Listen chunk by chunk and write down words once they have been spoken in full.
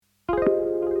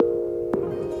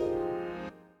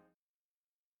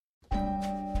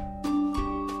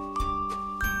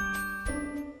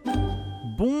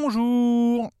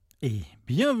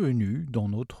bienvenue dans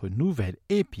notre nouvel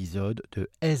épisode de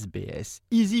SBS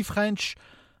Easy French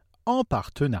en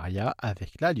partenariat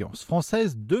avec l'Alliance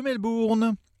française de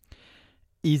Melbourne.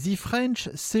 Easy French,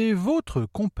 c'est votre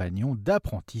compagnon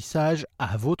d'apprentissage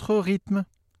à votre rythme.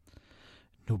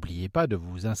 N'oubliez pas de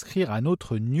vous inscrire à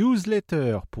notre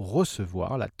newsletter pour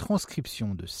recevoir la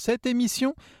transcription de cette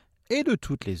émission et de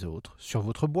toutes les autres sur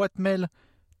votre boîte mail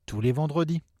tous les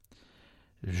vendredis.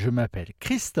 Je m'appelle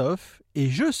Christophe et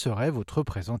je serai votre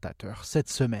présentateur cette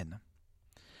semaine.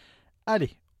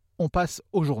 Allez, on passe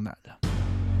au journal.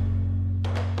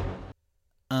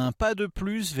 Un pas de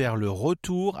plus vers le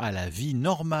retour à la vie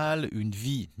normale, une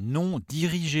vie non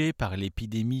dirigée par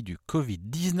l'épidémie du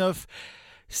Covid-19,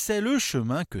 c'est le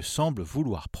chemin que semble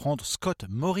vouloir prendre Scott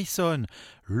Morrison.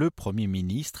 Le Premier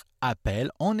ministre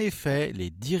appelle en effet les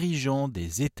dirigeants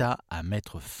des États à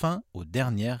mettre fin aux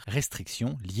dernières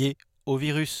restrictions liées au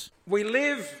virus. We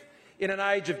live in an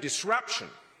age of disruption,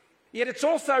 yet it's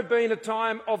also been a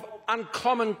time of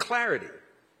uncommon clarity.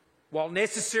 While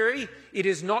necessary, it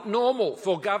is not normal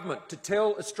for government to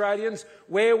tell Australians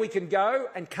where we can go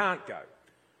and can't go,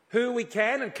 who we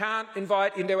can and can't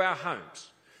invite into our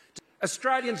homes.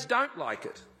 Australians don't like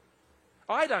it.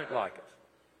 I don't like it.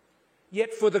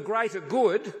 Yet for the greater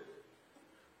good,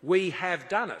 we have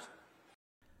done it.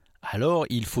 Alors,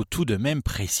 il faut tout de même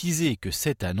préciser que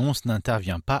cette annonce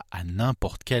n'intervient pas à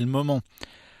n'importe quel moment.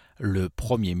 Le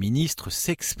Premier ministre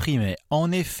s'exprimait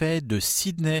en effet de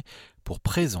Sydney pour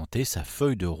présenter sa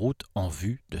feuille de route en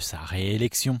vue de sa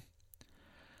réélection.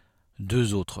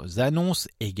 Deux autres annonces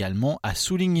également à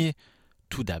souligner.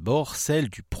 Tout d'abord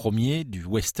celle du premier du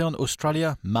Western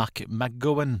Australia, Mark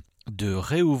McGowan, de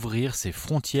réouvrir ses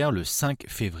frontières le 5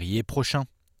 février prochain.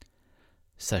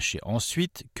 Sachez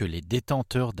ensuite que les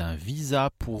détenteurs d'un visa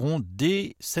pourront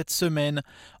dès cette semaine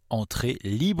entrer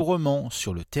librement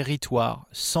sur le territoire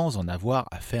sans en avoir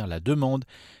à faire la demande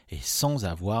et sans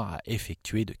avoir à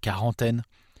effectuer de quarantaine.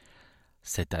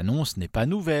 Cette annonce n'est pas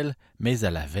nouvelle, mais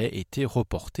elle avait été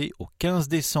reportée au 15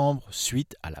 décembre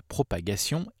suite à la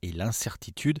propagation et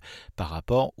l'incertitude par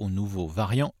rapport au nouveau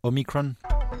variant Omicron.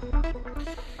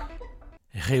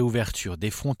 Réouverture des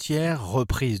frontières,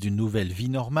 reprise d'une nouvelle vie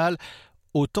normale,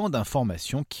 autant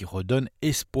d'informations qui redonnent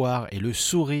espoir et le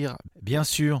sourire, bien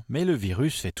sûr, mais le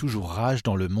virus fait toujours rage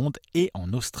dans le monde et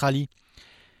en Australie.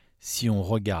 Si on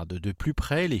regarde de plus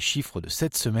près les chiffres de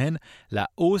cette semaine, la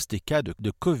hausse des cas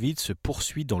de Covid se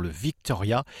poursuit dans le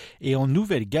Victoria et en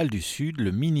Nouvelle-Galles du Sud,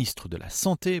 le ministre de la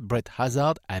Santé, Brett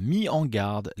Hazzard, a mis en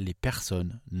garde les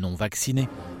personnes non vaccinées.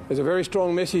 There's a very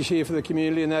strong message here for the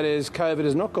community and that is COVID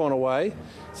has not gone away,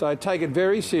 so take it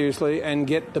very seriously and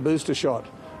get the booster shot.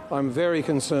 I'm very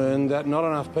concerned that not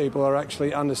enough people are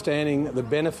actually understanding the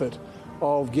benefit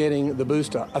of getting the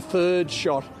booster. A third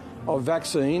shot of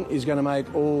vaccine is going to make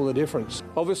all the difference.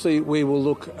 Obviously, we will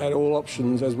look at all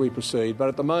options as we proceed, but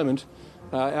at the moment,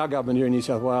 our government here in New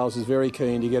South Wales is very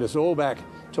keen to get us all back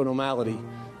to normality,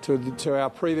 to our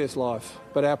previous life.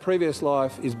 But our previous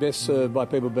life is best served by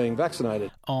people being vaccinated.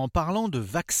 En parlant de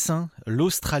vaccins,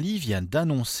 l'Australie vient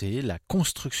d'annoncer la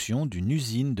construction d'une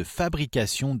usine de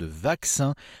fabrication de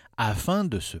vaccins afin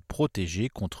de se protéger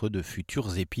contre de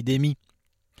futures épidémies.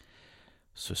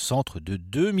 Ce centre de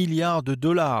 2 milliards de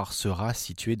dollars sera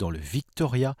situé dans le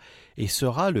Victoria et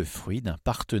sera le fruit d'un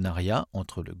partenariat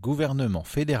entre le gouvernement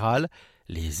fédéral,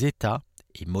 les États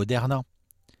et Moderna.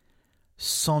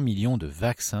 100 millions de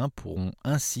vaccins pourront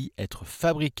ainsi être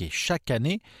fabriqués chaque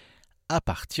année à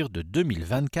partir de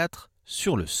 2024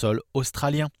 sur le sol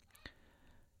australien.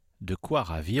 De quoi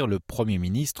ravir le Premier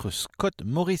ministre Scott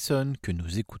Morrison que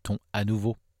nous écoutons à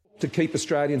nouveau. To keep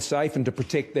Australians safe and to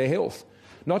protect their health.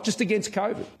 Not just against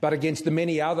COVID, but against the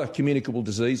many other communicable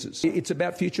diseases. It's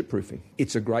about future-proofing.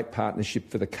 It's a great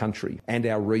partnership for the country and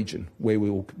our region, where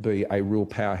we will be a real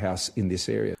powerhouse in this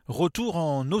area. Retour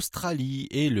en Australie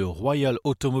et le Royal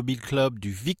Automobile Club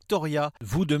du Victoria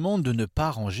vous demande de ne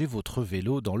pas ranger votre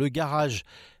vélo dans le garage,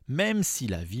 même si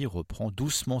la vie reprend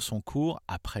doucement son cours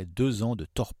après 2 ans de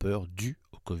torpeur due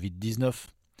au Covid-19.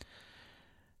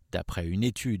 D'après une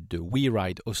étude de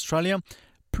WeRide Australia,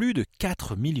 plus de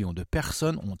 4 millions de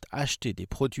personnes ont acheté des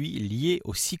produits liés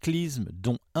au cyclisme,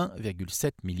 dont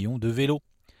 1,7 million de vélos.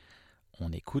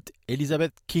 On écoute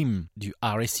Elizabeth Kim du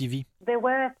RACV. There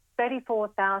were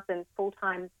 34,000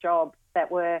 full-time jobs that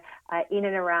were in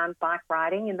and around bike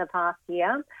riding in the past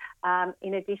year.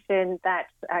 In addition, that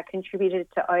contributed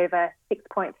to over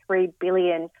 $6.3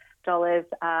 billion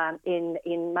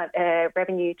in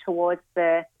revenue towards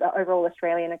the overall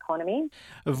Australian economy.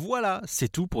 Voilà,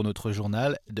 c'est tout pour notre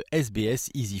journal de SBS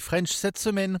Easy French cette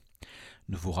semaine.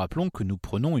 Nous vous rappelons que nous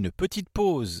prenons une petite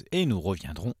pause et nous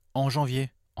reviendrons en janvier.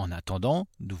 En attendant,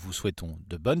 nous vous souhaitons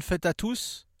de bonnes fêtes à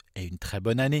tous et une très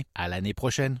bonne année. À l'année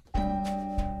prochaine.